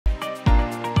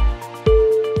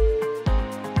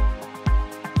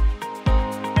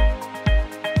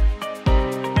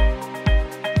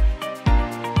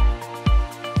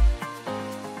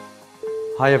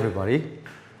Hi everybody,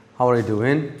 how are you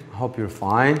doing? Hope you're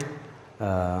fine.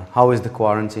 How is the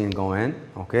quarantine going?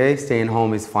 Okay, staying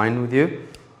home is fine with you?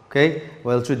 Okay,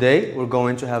 well today we're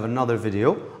going to have another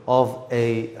video of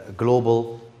a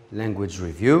global language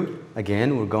review.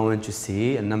 Again, we're going to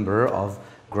see a number of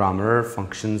grammar,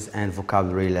 functions and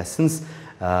vocabulary lessons.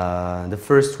 The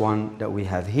first one that we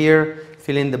have here,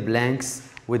 fill in the blanks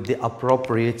with the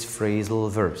appropriate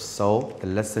phrasal verbs. So the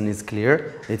lesson is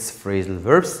clear, it's phrasal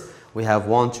verbs. We have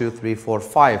 1, 2, 3, 4,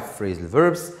 5 phrasal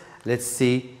verbs. Let's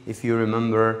see if you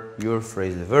remember your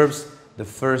phrasal verbs. The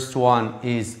first one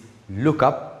is look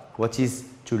up. What is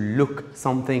to look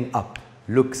something up?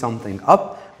 Look something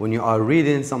up. When you are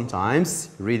reading sometimes,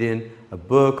 reading a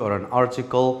book or an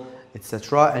article,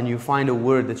 etc., and you find a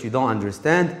word that you don't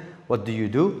understand, what do?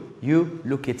 You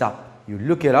look it up. You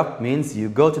look it up means you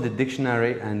go to the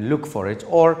dictionary and look for it,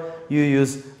 or you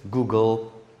use Google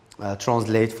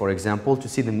Translate, for example, to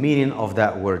see the meaning of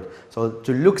that word. So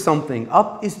to look something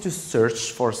up is to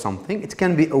search for something. It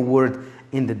can be a word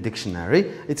in the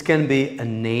dictionary. It can be a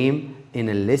name in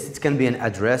a list. It can be an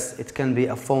address. It can be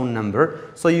a phone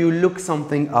number. So you look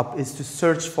something up is to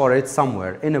search for it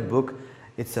somewhere in a book,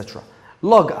 etc.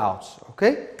 Log out.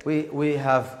 Okay, we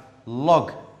have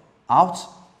log out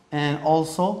and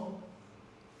also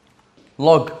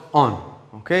log on.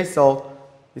 Okay, so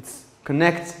it's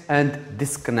connect and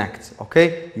disconnect.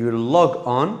 Okay, you log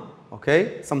on.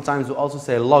 Okay, sometimes we also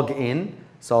say log in.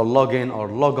 So log in or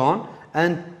log on,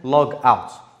 and log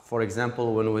out. For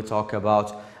example, when we talk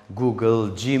about Google,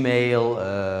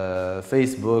 Gmail,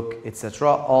 Facebook,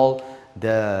 etc., all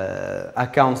the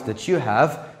accounts that you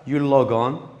have, you log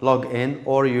on, log in,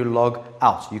 or you log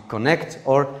out. You connect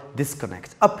or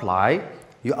disconnect. Apply.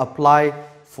 You apply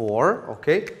for.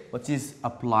 Okay, what is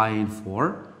applying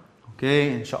for?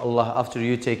 Okay, inshallah, after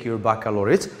you take your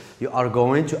baccalaureate, you are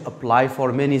going to apply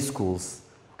for many schools.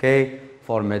 Okay,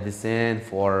 for medicine,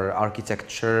 for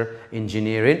architecture,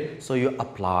 engineering. So you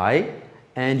apply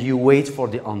and you wait for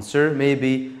the answer.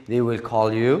 Maybe they will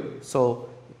call you, so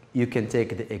you can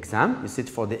take the exam. You sit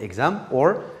for the exam,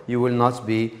 or you will not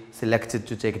be selected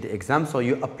to take the exam. So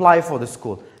you apply for the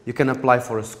school. You can apply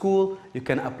for a school. You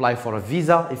can apply for a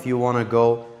visa if you want to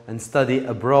go and study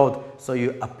abroad. So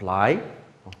you apply.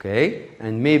 Okay,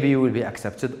 and maybe you will be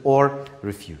accepted or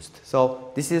refused.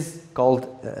 So this is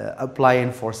called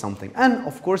applying for something. And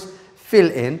of course, fill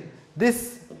in.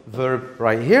 This verb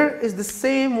right here is the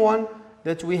same one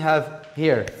that we have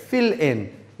here. Fill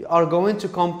in. You are going to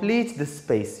complete the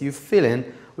space. You fill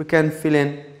in. We can fill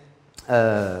in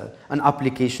an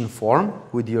application form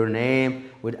with your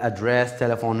name, with address,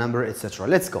 telephone number, etc.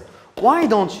 Let's go. Why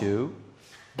don't you?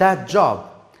 That job.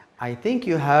 I think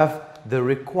you have the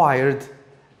required,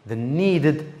 the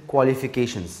needed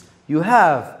qualifications. You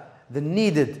have the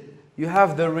needed, you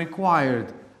have the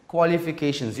required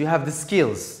qualifications, you have the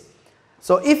skills.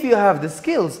 So if you have the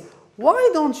skills,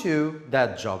 why don't you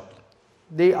that job?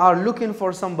 They are looking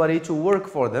for somebody to work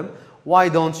for them. Why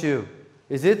don't you?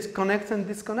 Is it connect and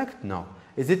disconnect? No.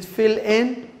 Is it fill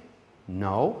in?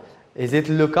 No. Is it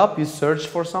look up? You search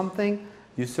for something?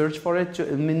 You search for it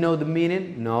to know the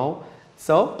meaning? No.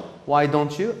 So why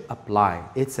don't you apply?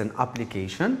 It's an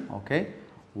application, okay?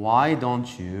 Why don't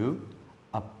you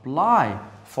apply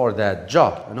for that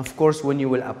job? And of course, when you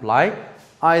will apply,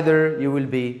 either you will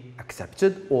be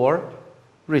accepted or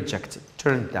rejected,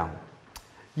 turned down.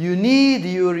 You need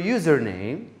your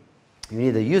username. You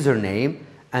need a username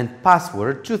and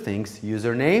password. Two things,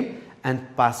 username and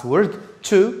password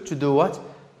to do what?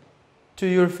 To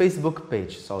your Facebook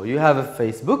page. So you have a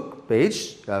Facebook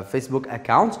page, a Facebook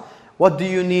account. What do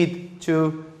you need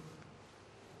to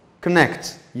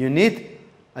connect? You need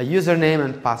a username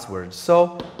and password.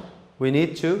 So we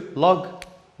need to log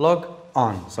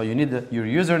on. So you need your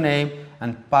username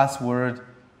and password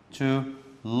to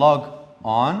log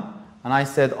on. And I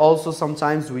said also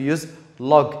sometimes we use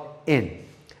log in.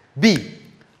 B,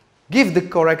 give the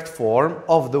correct form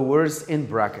of the words in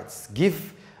brackets.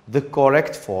 Give the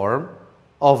correct form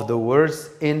of the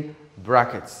words in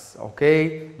brackets.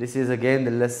 Okay, this is again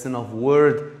the lesson of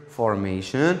word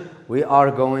formation. We are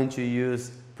going to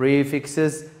use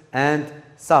prefixes and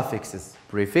suffixes.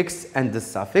 Prefix and the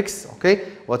suffix.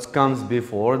 Okay, what comes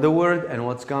before the word and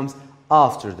what comes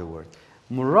after the word.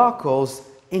 Morocco's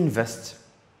invest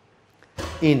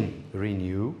in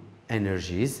renew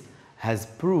energies has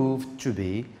proved to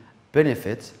be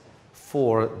benefit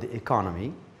for the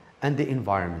economy and the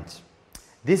environment.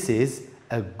 This is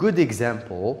a good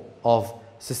example of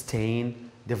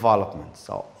sustained development.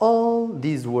 So all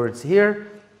these words here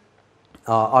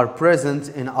are present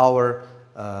in our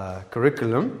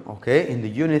curriculum, okay, in the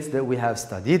units that we have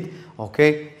studied,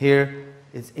 okay. Here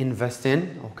It's invest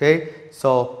in, okay?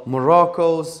 So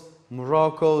Morocco's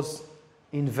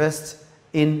invest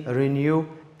in renew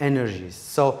energies.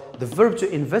 So the verb to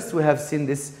invest, we have seen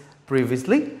this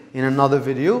previously in another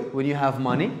video. When you have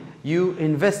money, you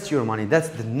invest your money. That's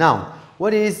the noun.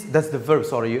 That's the verb,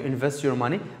 sorry, you invest your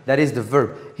money. That is the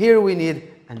verb. Here we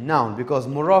need a noun because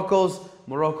Morocco's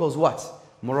what?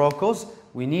 Morocco's,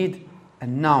 we need a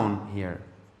noun here.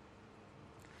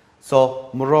 So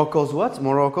Morocco's what?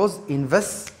 Morocco's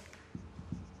invest.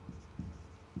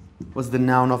 What's the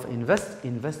noun of invest?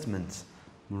 Investment.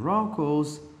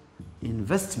 Morocco's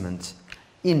investment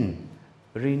in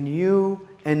renew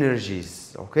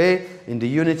energies. Okay? In the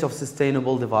unit of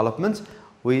sustainable development,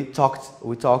 we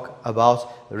talk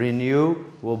about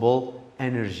renewable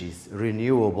energies.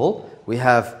 Renewable. We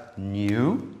have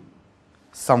new.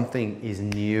 Something is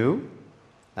new.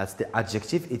 That's the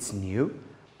adjective. It's new.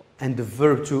 And the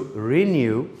verb to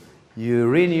renew, you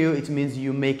renew, it means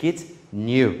you make it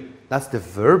new. That's the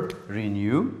verb,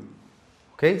 renew.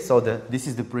 Okay, so this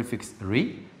is the prefix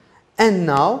re. And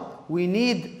now we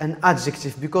need an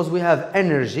adjective because we have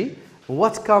energy.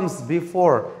 What comes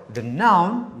before the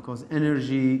noun, because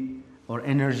energy or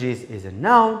energies is a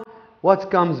noun, what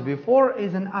comes before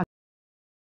is an adjective.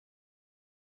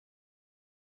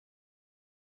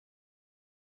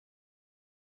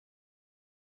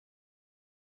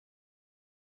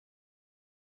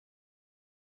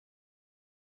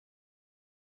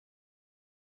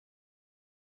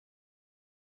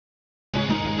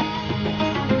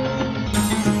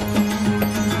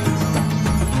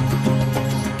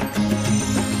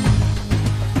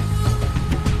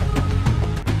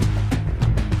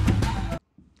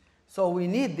 So we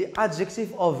need the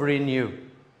adjective of renew,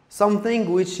 something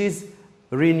which is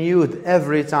renewed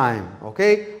every time,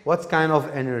 okay? What kind of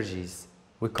energies?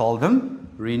 We call them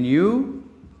renew,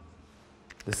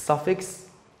 the suffix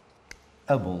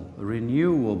able,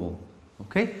 renewable,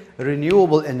 okay?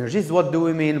 Renewable energies, what do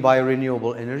we mean by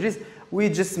renewable energies? We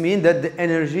just mean that the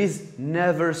energies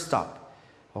never stop,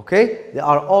 okay? They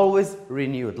are always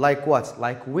renewed, like what?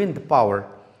 Like wind power,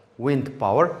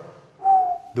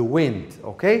 the wind,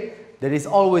 okay? There is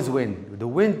always wind. The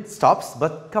wind stops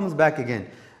but comes back again.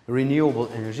 Renewable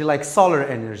energy, like solar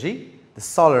energy, the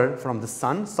solar from the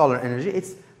sun, solar energy,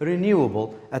 it's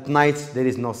renewable. At night there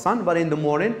is no sun, but in the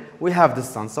morning we have the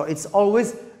sun. So it's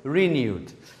always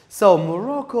renewed. So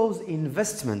Morocco's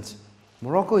investment,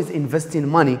 Morocco is investing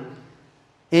money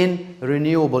in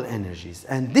renewable energies.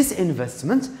 And this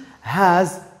investment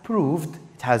has proved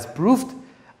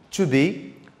to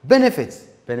be benefits.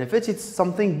 Benefit, it's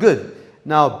something good.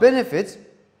 Now, benefit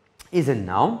is a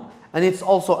noun and it's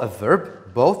also a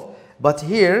verb, both. But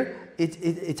here,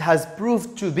 it has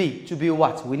proved to be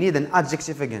what? We need an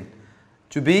adjective again.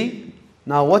 To be.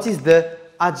 Now, what is the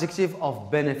adjective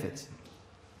of benefit?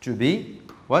 To be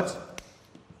what?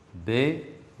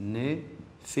 Benefi.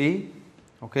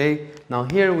 Okay. Now,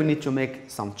 here we need to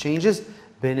make some changes.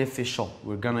 Beneficial.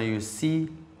 We're gonna use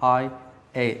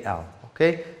C-I-A-L.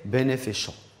 Okay.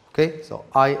 Beneficial. Okay, so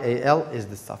IAL is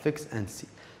the suffix and C.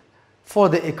 For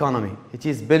the economy, it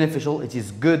is beneficial, it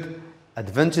is good,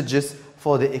 advantageous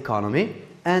for the economy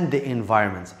and the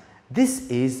environment. This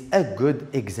is a good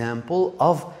example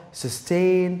of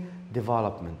sustained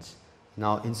development.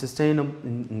 Now, in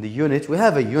the unit, we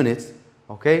have a unit,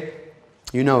 okay?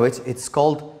 You know it, it's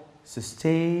called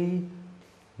sustainable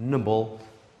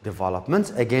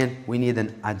development. Again, we need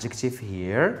an adjective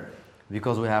here.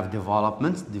 Because we have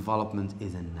development, development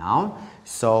is a noun,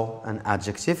 so an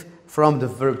adjective. From the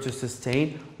verb to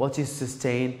sustain, what is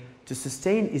sustain? To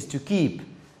sustain is to keep.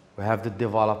 We have the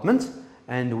development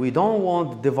and we don't want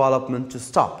the development to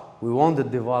stop. We want the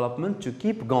development to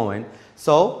keep going.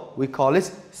 So we call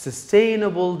it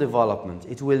sustainable development.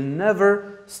 It will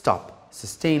never stop.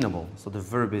 Sustainable. So the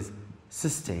verb is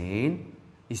sustain,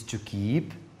 is to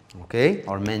keep, okay,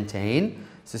 or maintain.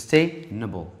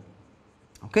 Sustainable.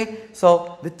 Okay,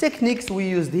 so the techniques we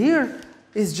used here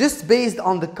is just based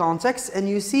on the context and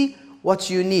you see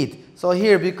what you need. So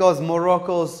here, because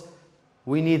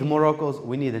we need a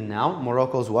noun.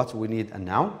 Morocco's what? We need a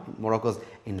noun. Morocco's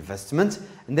investment.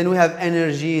 And then we have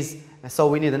energies. So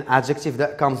we need an adjective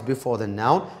that comes before the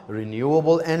noun.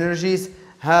 Renewable energies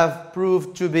have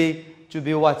proved to be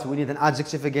what? We need an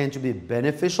adjective again to be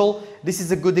beneficial. This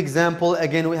is a good example.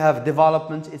 Again, we have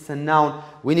development. It's a noun.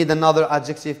 We need another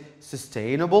adjective.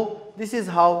 Sustainable. This is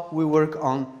how we work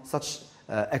on such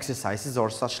exercises or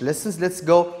such lessons. Let's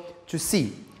go to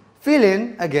C. Fill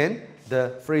in, again,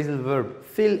 the phrasal verb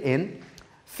fill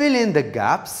in the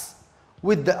gaps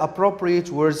with the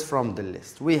appropriate words from the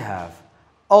list. We have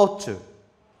ought to.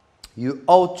 You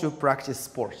ought to practice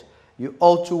sport. You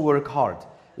ought to work hard.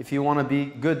 If you want to be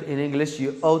good in English,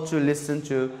 you ought to listen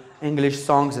to English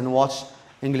songs and watch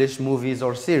English movies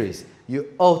or series.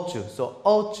 You ought to. So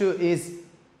ought to is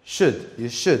should. You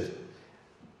should.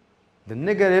 The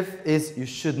negative is you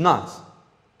should not.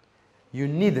 You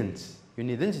needn't. You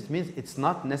needn't, it means it's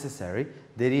not necessary.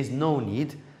 There is no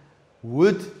need.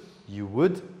 Would, you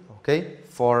would, okay,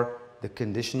 for the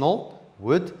conditional,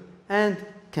 would and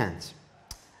can't.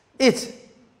 It,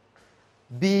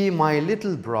 be my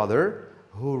little brother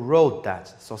who wrote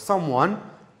that. So someone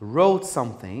wrote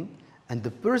something and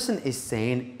the person is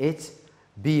saying it,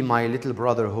 be my little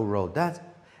brother who wrote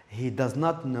that. He does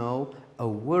not know a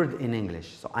word in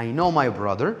English. So I know my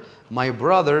brother. My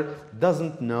brother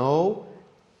doesn't know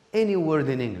any word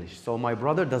in English. So my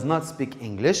brother does not speak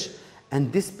English.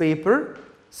 And this paper,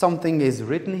 something is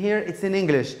written here, it's in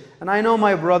English. And I know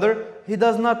my brother, he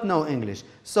does not know English.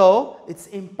 So it's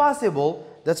impossible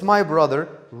that my brother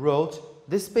wrote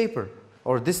this paper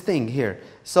or this thing here.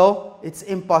 So it's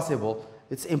impossible.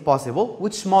 It's impossible.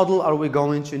 Which model are we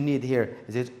going to need here?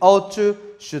 Is it ought to,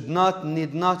 should not,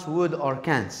 need not, would, or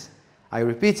can't? I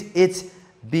repeat, it,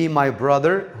 be my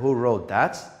brother who wrote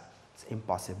that. It's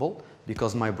impossible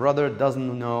because my brother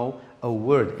doesn't know a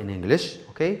word in English.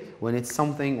 Okay? When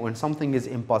something is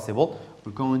impossible,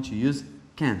 we're going to use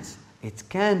can't. It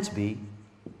can't be.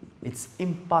 It's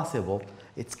impossible.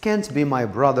 It can't be my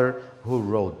brother who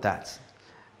wrote that.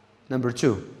 Number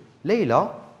 2,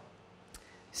 Layla,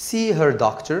 see her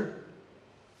doctor.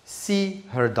 See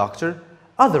her doctor.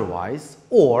 Otherwise,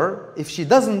 or if she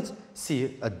doesn't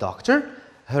see a doctor,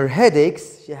 her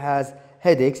headaches, she has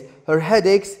headaches, her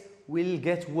headaches will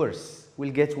get worse,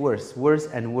 worse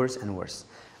and worse and worse.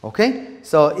 Okay?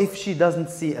 So if she doesn't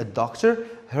see a doctor,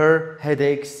 her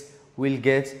headaches will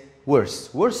get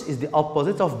worse. Worse is the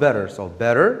opposite of better, so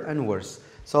better and worse.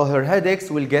 So her headaches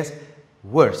will get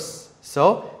worse.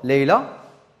 So Layla,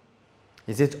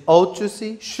 is it ought to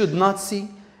see, should not see,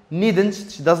 needn't,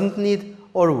 she doesn't need,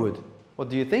 or would? What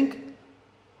do you think?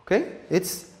 Okay,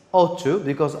 it's ought to,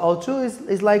 because ought to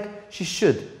is like she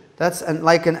should. That's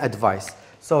like an advice.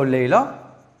 So Layla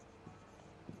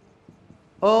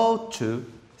ought to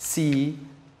see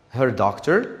her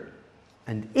doctor,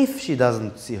 and if she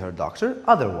doesn't see her doctor,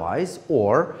 otherwise,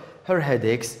 or her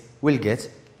headaches will get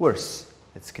worse.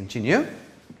 Let's continue.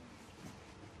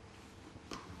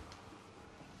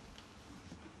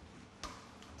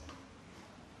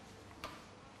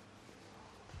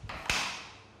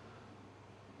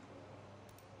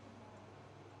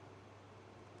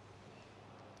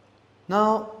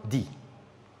 Now D.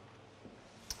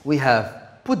 We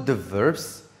have put the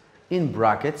verbs in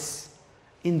brackets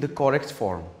in the correct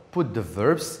form. Put the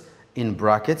verbs in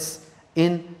brackets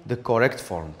in the correct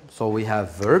form. So we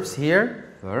have verbs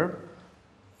here, verb,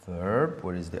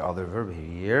 what is the other verb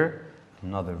here,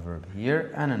 another verb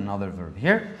here, and another verb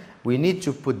here. We need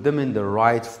to put them in the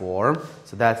right form.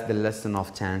 So that's the lesson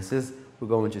of tenses. We're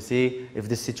going to see if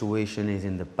the situation is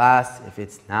in the past, if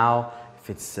it's now, if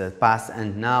it's past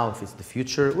and now, if it's the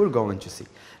future. We're going to see.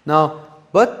 Now,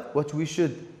 but what we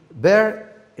should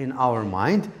bear in our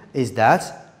mind is that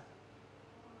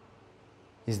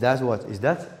what? Is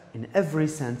that in every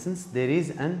sentence there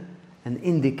is an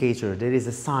indicator, there is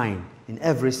a sign. In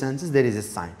every sentence there is a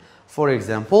sign. For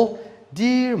example,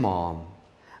 dear mom,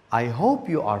 I hope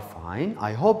you are fine.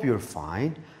 I hope you're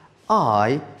fine.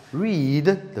 I read,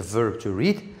 the verb to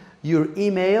read, your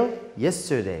email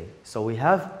yesterday. So we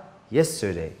have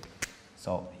yesterday.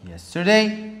 So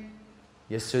yesterday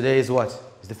is what?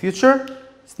 Is the future.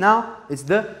 It's now. It's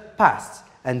the past.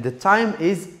 And the time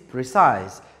is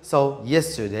precise. So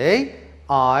yesterday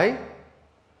I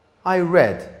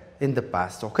read in the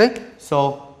past. Okay?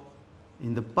 So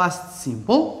in the past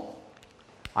simple,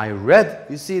 I read.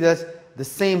 You see that the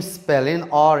same spelling,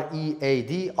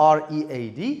 R-E-A-D,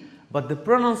 R-E-A-D, but the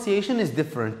pronunciation is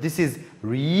different. This is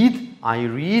read, I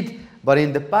read, but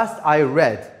in the past I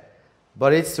read.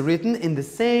 But it's written in the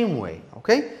same way,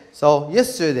 okay? So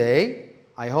yesterday,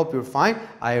 I hope you're fine.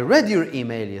 I read your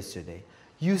email yesterday.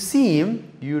 You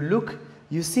seem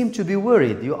to be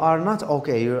worried. You are not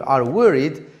okay. You are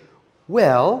worried.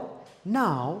 Well,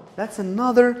 now, that's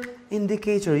another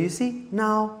indicator. You see,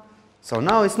 now. So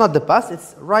now it's not the past,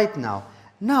 it's right now.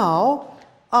 Now,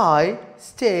 I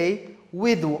stay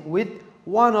with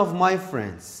one of my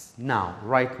friends. Now,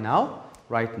 right now.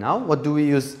 Right now, what do we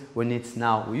use when it's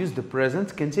now? We use the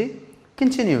present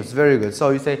continuous. Very good.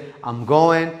 So you say, I'm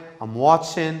going, I'm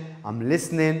watching, I'm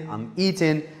listening, I'm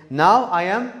eating. Now I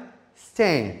am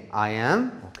staying. I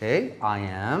am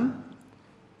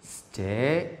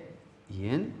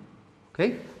staying.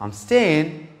 Okay, I'm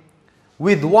staying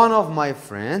with one of my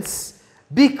friends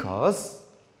because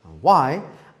why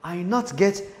I not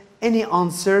get any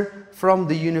answer from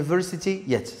the university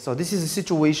yet. So this is a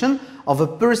situation of a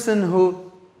person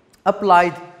who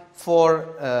applied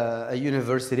for a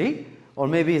university, or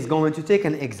maybe he's going to take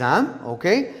an exam,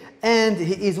 okay, and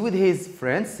he is with his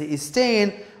friends, he is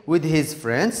staying with his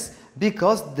friends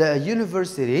because the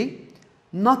university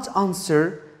not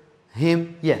answer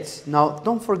him yet. Now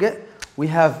don't forget, we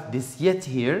have this yet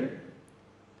here.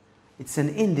 It's an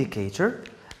indicator.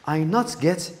 I not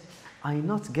get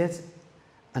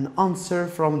an answer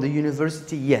from the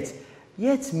university yet.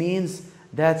 Yet means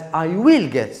that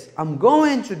I'm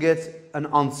going to get an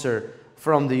answer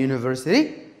from the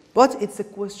university, but it's a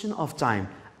question of time.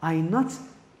 I not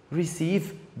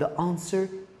receive the answer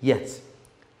yet.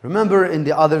 Remember in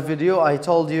the other video I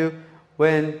told you,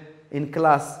 when in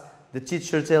class the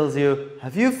teacher tells you,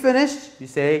 have you finished? You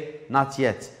say, not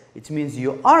yet. It means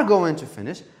you are going to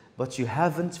finish, but you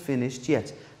haven't finished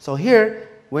yet. So here,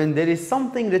 when there is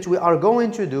something that we are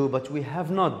going to do, but we have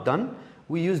not done,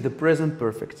 we use the present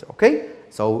perfect, okay?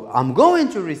 So I'm going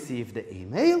to receive the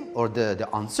email or the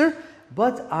answer,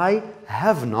 but I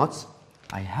haven't,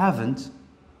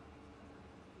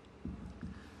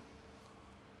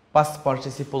 past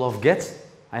participle of get,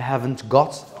 I haven't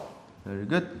got, very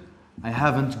good, I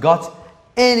haven't got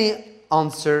any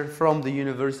answer from the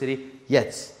university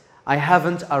yet. I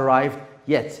haven't arrived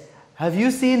yet. Have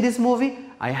you seen this movie?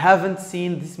 I haven't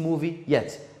seen this movie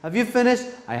yet. Have you finished?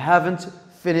 I haven't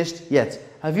finished yet.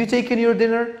 Have you taken your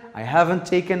dinner? I haven't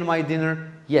taken my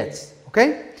dinner yet.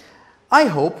 Okay? I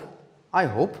hope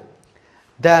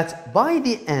that by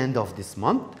the end of this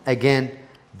month, again,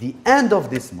 the end of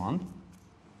this month,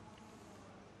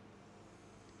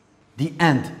 the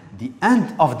end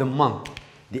of the month,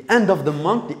 the end of the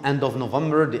month, the end of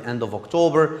November, the end of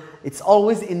October, it's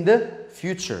always in the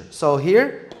future. So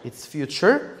here, it's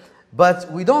future,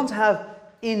 but we don't have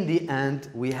in the end,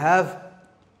 we have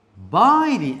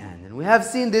by the end. And we have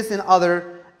seen this in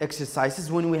other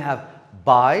exercises. When we have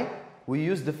by, we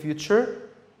use the future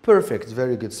perfect.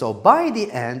 Very good. So by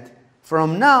the end,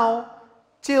 from now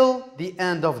till the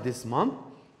end of this month,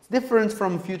 it's different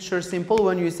from future simple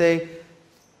when you say,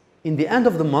 in the end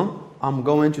of the month, I'm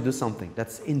going to do something.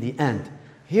 That's in the end.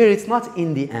 Here it's not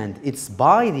in the end, it's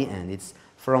by the end. It's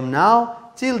from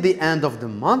now till the end of the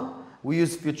month. We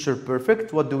use future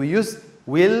perfect. What do we use?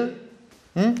 Will.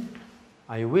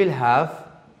 I will have,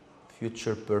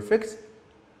 future perfect.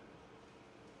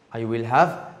 I will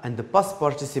have, and the past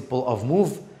participle of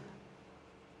move,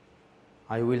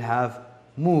 I will have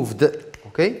moved.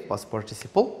 Okay, past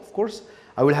participle, of course.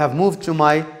 I will have moved to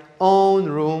my own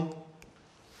room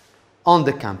on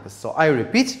the campus. So I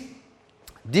repeat,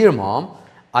 dear mom,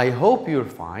 I hope you're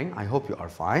fine. I hope you are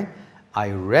fine.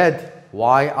 I read.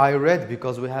 Why I read?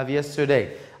 Because we have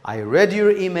yesterday. I read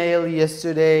your email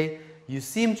yesterday. You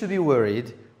seem to be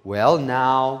worried. Well,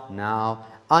 now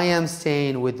I am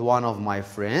staying with one of my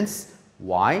friends.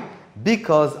 Why?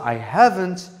 Because I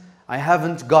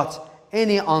haven't got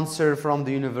any answer from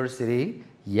the university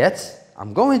yet.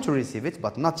 I'm going to receive it,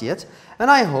 but not yet. And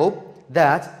I hope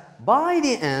that by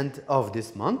the end of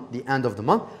this month, the end of the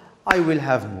month, I will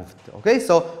have moved. Okay,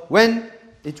 so when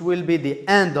it will be the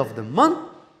end of the month,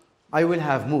 I will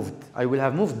have moved. I will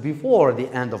have moved before the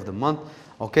end of the month.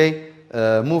 Okay,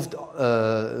 moved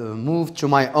to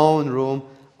my own room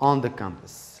on the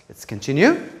campus. Let's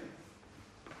continue.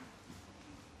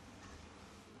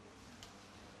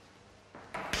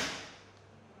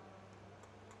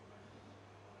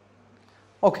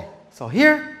 Okay, so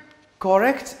here,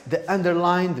 correct the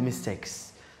underlined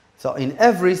mistakes. So in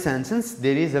every sentence,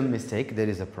 there is a mistake, there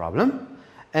is a problem.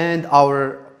 And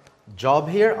our job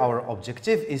here, our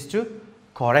objective is to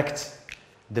correct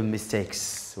the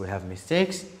mistakes. We have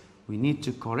mistakes, we need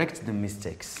to correct the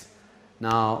mistakes.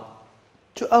 Now,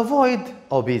 to avoid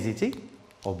obesity,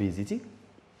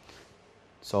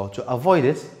 so to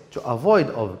avoid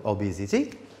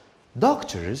obesity,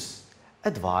 doctors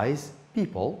advise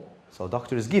people, so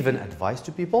doctors give an advice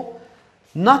to people,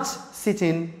 not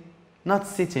sitting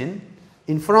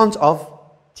in front of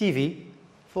TV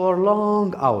for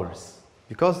long hours,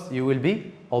 because you will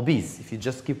be obese if you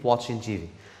just keep watching TV.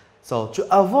 So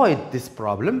to avoid this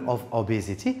problem of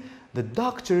obesity, the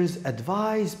doctors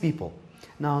advise people.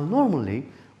 Now normally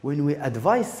when we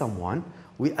advise someone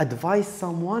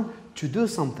to do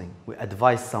something. We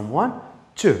advise someone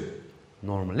to.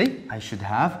 Normally I should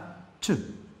have to.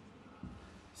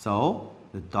 So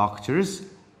the doctors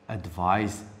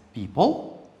advise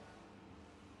people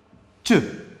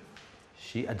to.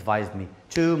 She advised me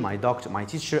to, my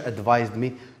teacher advised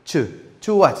me to.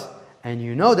 To what? And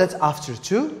you know that after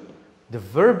to, the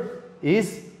verb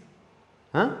is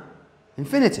Huh?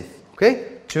 Infinitive.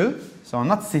 Okay? To. So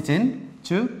not sitting.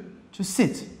 To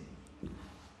sit.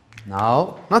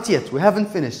 Now, not yet. We haven't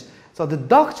finished. So the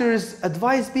doctors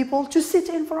advise people to sit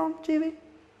in front of TV?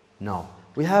 No.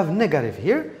 We have negative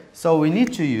here. So we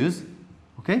need to use,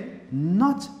 okay,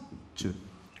 not to.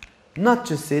 Not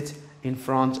to sit in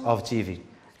front of TV.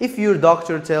 If your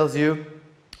doctor tells you,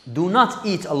 do not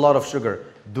eat a lot of sugar,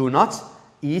 do not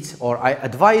eat, or I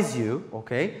advise you,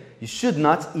 okay, you should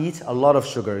not eat a lot of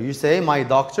sugar. You say, my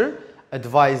doctor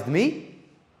advised me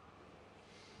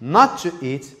not to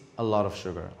eat a lot of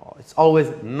sugar. It's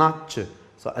always not to.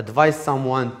 So advise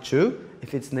someone to,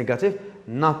 if it's negative,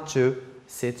 not to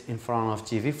sit in front of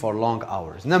TV for long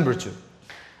hours. Number 2,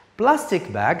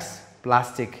 plastic bags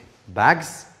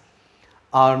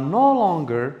are no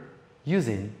longer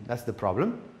using, that's the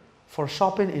problem, for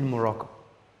shopping in Morocco.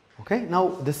 Okay, now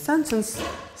the sentence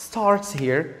starts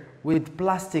here with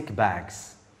plastic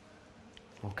bags.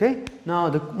 Okay, now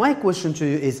my question to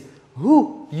you is,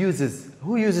 who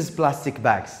uses plastic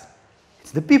bags?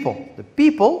 It's the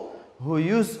people who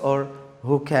use or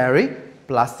who carry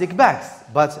plastic bags.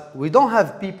 But we don't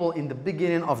have people in the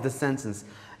beginning of the sentence.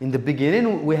 In the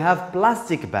beginning we have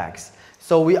plastic bags.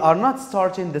 So we are not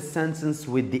starting the sentence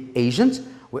with the agent,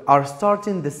 we are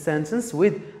starting the sentence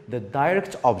with the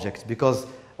direct object, because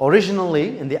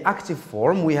originally in the active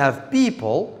form we have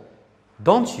people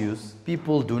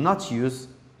do not use,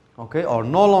 okay, or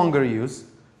no longer use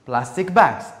plastic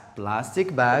bags.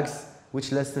 Plastic bags,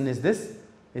 which lesson is this?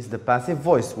 Is the passive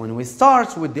voice. When we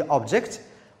start with the object,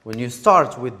 when you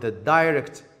start with the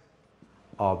direct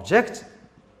object,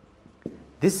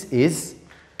 this is,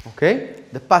 okay,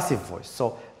 the passive voice.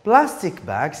 So plastic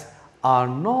bags are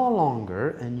no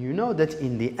longer, and you know that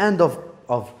in the end of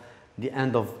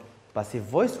passive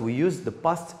voice we use the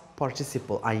past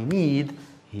participle. I need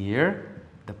here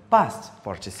the past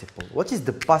participle. What is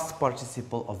the past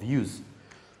participle of use?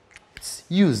 It's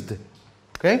used.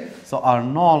 Okay, so are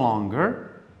no longer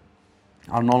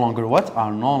what?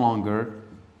 Are no longer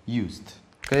used.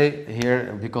 Okay,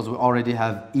 here because we already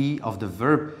have E of the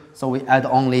verb, so we add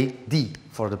only D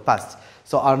for the past.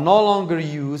 So are no longer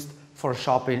used for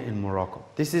shopping in Morocco.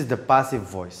 This is the passive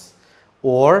voice.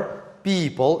 Or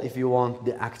people, if you want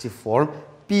the active form,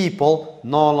 people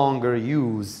no longer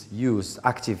use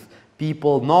active.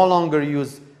 People no longer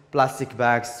use plastic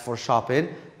bags for shopping.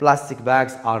 Plastic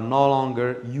bags are no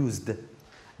longer used.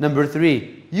 Number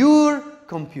 3, your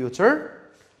computer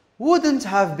wouldn't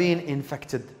have been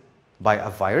infected by a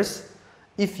virus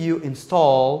if you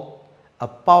install a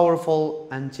powerful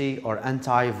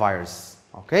antivirus.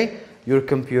 Okay, your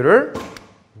computer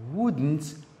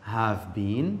wouldn't have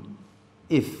been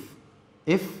if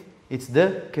it's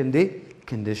the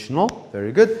conditional.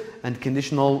 Very good. And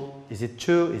conditional, is it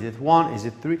 2, is it 1, is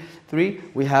it 3?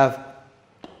 We have,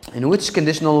 in which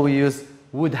conditional we use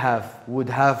would have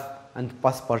and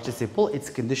past participle. It's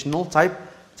conditional type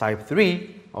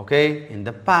 3, okay, in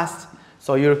the past.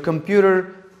 So your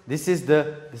computer, this is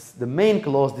the main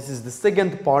clause, this is the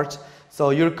second part.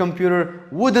 So your computer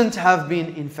wouldn't have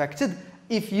been infected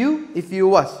if you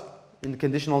what? In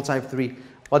conditional type 3.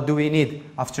 What do we need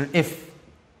after if?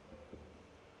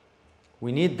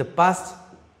 We need the past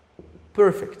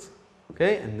perfect.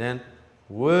 Okay, and then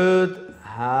would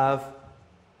have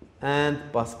and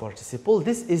past participle.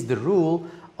 This is the rule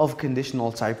of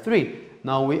conditional type 3.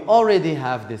 Now we already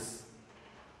have this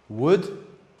would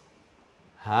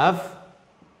have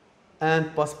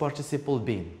and past participle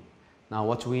been. Now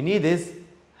what we need is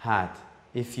had.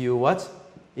 If you what?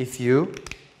 If you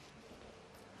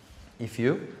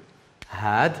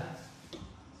had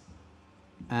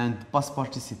and past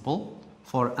participle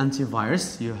for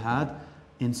antivirus, you had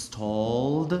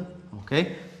installed.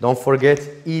 Okay, don't forget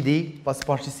ed, past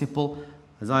participle.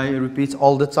 As I repeat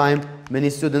all the time, many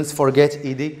students forget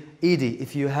ed.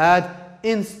 If you had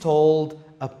installed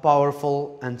a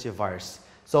powerful antivirus.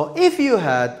 So if you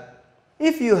had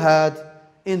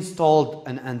installed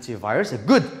an antivirus, a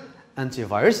good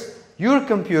antivirus, your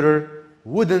computer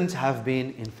wouldn't have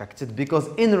been infected, because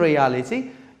in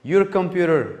reality your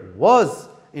computer was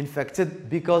infected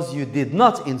because you did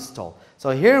not install. So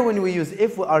here when we use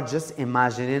if, we are just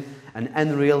imagining an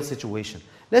unreal situation.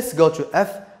 Let's go to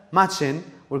F, matching.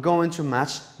 We're going to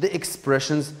match the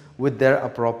expressions with their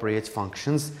appropriate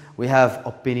functions. We have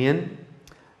opinion,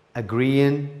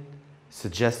 agreeing,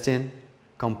 suggesting,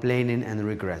 complaining, and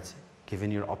regret.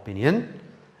 Giving your opinion,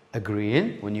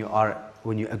 agreeing, when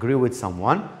you agree with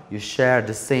someone, you share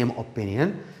the same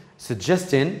opinion.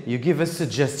 Suggesting, you give a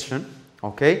suggestion,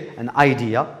 okay, an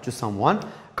idea to someone.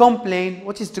 Complain,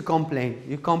 what is to complain?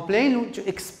 You complain to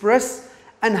express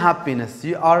unhappiness.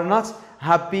 You are not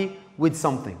happy with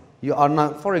something. You are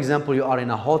not, for example, you are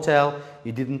in a hotel,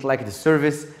 you didn't like the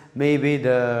service, maybe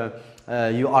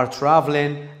you are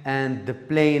traveling and the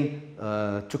plane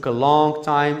took a long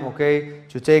time, okay,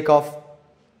 to take off,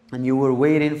 and you were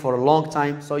waiting for a long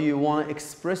time, so you want to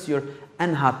express your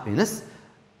unhappiness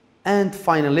and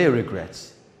finally regret.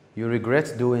 You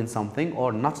regret doing something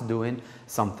or not doing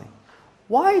something.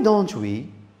 Why don't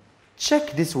we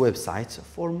check this website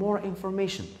for more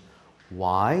information?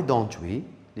 Why don't we?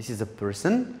 This is a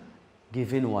person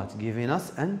giving what? Giving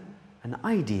us an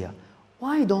idea.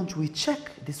 Why don't we check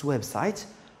this website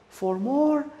for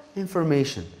more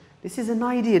information? This is an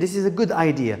idea. This is a good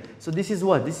idea. So this is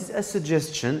what? This is a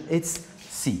suggestion. It's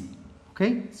C.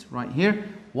 Okay? It's right here.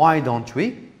 Why don't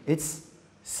we? It's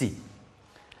C.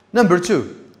 Number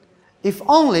 2. If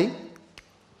only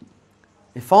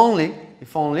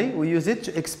we use it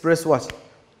to express what?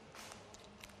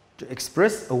 To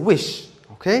express a wish.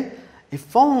 Okay?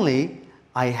 If only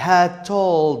I had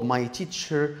told my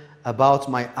teacher about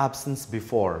my absence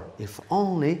before. If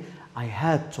only I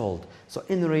had told. So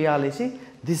in reality,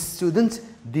 this student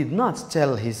did not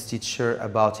tell his teacher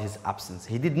about his absence.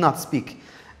 He did not speak.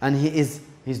 And he's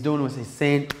doing what he's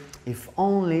saying, if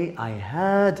only I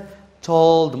had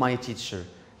told my teacher.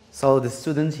 So the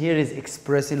student here is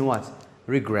expressing what?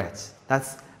 Regret.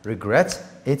 That's regret.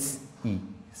 It's E.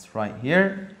 It's right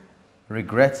here.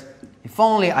 Regret. If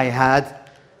only I had.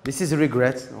 This is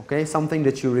regret. Okay, something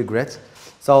that you regret.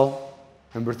 So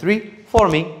number 3, for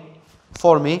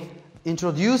me,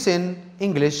 introducing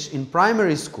English in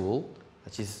primary school,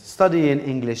 that is studying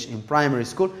English in primary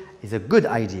school, is a good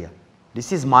idea.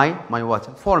 This is my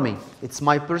what? For me. It's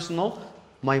my personal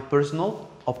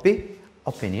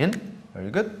opinion. Very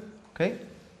good. Okay,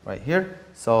 right here.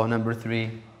 So number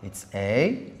 3, it's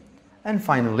A. And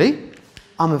finally,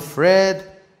 I'm afraid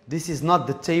this is not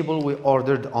the table we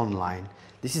ordered online.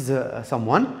 This is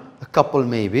someone, a couple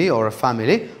maybe, or a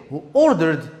family who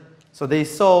ordered. So they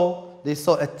saw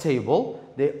a table.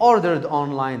 They ordered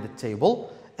online the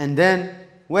table, and then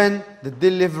when the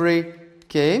delivery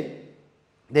came,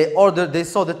 they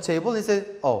saw the table. They said,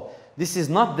 "Oh, this is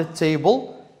not the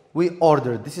table we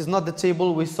ordered. This is not the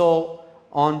table we saw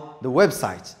on the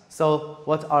website." So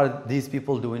what are these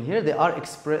people doing here?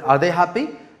 Are they happy?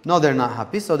 No, they're not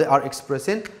happy. So they are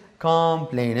expressing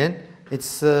complaining.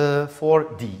 It's for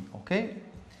D. Okay.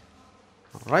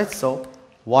 All right. So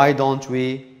why don't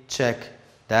we check?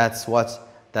 That's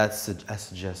a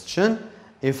suggestion.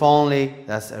 If only,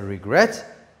 that's a regret.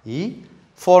 E.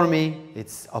 For me,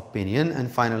 it's opinion. And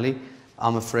finally,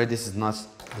 I'm afraid this is not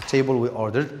the table we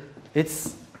ordered.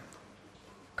 It's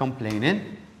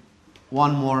complaining.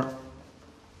 One more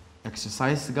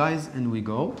exercise, guys, and we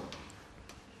go.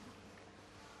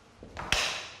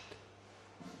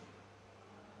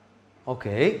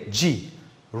 Okay, G.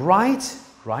 Write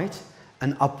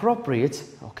an appropriate,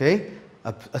 okay,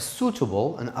 a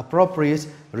suitable and appropriate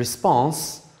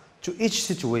response to each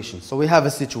situation. So we have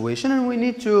a situation and we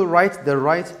need to write the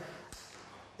right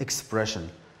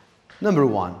expression. Number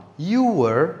 1, you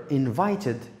were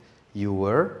invited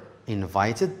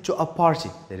to a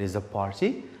party. There is a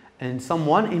party and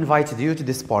someone invited you to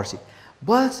this party,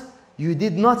 but you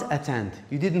did not attend.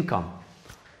 You didn't come.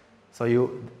 So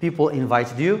people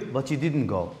invited you, but you didn't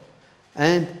go.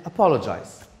 And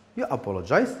apologize. You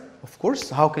apologize. Of course,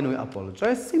 how can we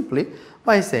apologize? Simply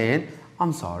by saying,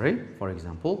 I'm sorry, for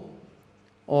example,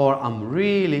 or I'm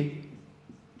really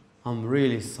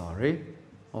sorry.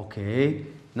 Okay,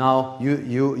 now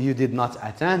you did not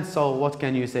attend, so what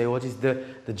can you say? What is the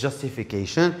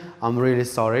justification? I'm really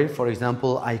sorry. For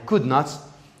example, I couldn't,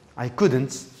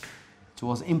 it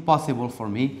was impossible for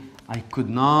me. I could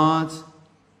not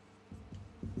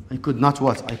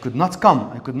what? I could not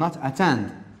come. I could not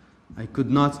attend. I could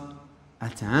not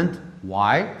attend.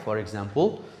 Why? For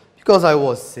example, because I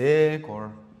was sick,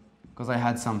 or because I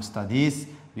had some studies,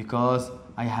 because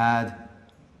I had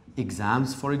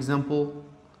exams, for example.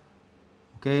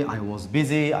 Okay, I was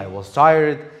busy, I was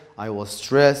tired, I was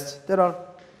stressed. There are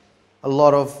a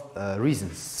lot of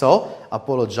reasons. So,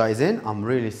 apologizing, I'm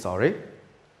really sorry.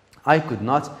 I could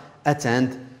not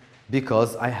attend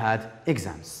because I had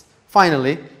exams.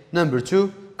 Finally, number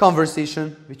 2,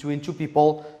 conversation between two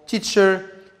people. Teacher,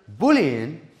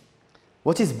 bullying.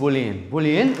 What is bullying?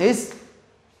 Bullying is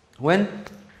when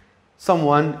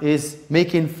someone is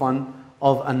making fun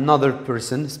of another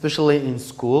person, especially in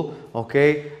school,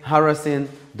 okay, harassing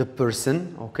the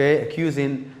person, okay,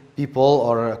 accusing people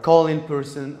or calling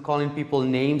people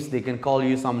names. They can call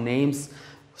you some names.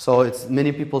 So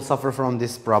many people suffer from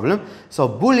this problem. So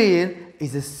bullying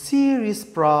is a serious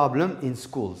problem in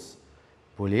schools.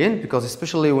 bullying, because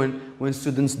especially when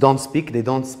students don't speak, they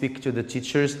don't speak to the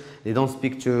teachers, they don't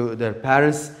speak to their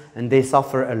parents, and they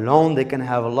suffer alone, they can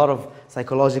have a lot of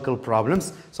psychological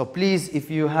problems. So please, if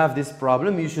you have this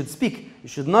problem, you should speak. You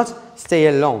should not stay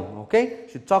alone, okay? You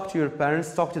should talk to your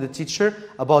parents, talk to the teacher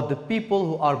about the people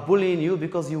who are bullying you,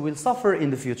 because you will suffer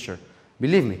in the future.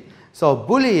 Believe me. So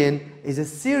bullying is a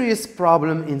serious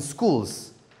problem in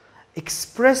schools.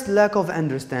 Expressed lack of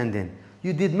understanding.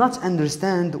 You did not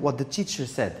understand what the teacher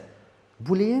said.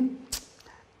 Bullying?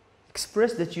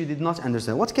 Express that you did not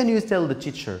understand. What can you tell the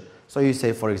teacher? So you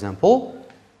say, for example,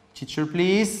 teacher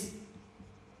please.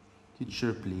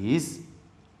 Teacher please.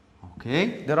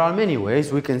 Okay, there are many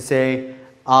ways. We can say,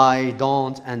 I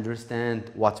don't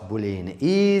understand what bullying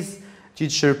is.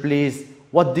 Teacher please,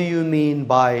 what do you mean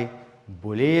by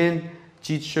bullying?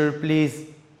 Teacher please,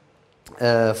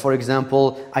 for example,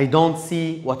 I don't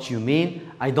see what you mean.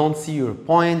 I don't see your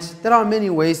point. There are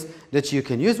many ways that you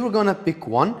can use. We're gonna pick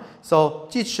one. So,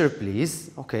 teacher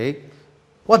please, okay,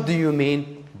 what do you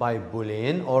mean by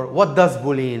bullying? Or what does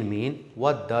bullying mean?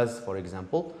 What does, for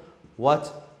example,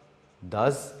 what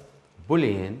does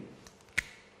bullying,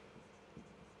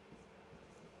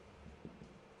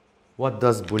 what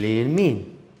does bullying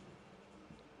mean?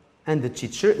 And the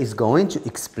teacher is going to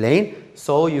explain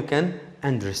so you can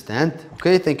understand.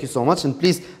 Okay, thank you so much. And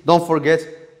please don't forget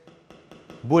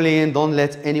bullying. Don't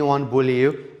let anyone bully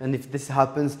you. And if this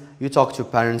happens, you talk to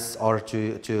parents or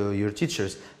to your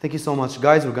teachers. Thank you so much,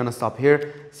 guys. We're going to stop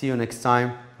here. See you next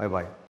time. Bye-bye.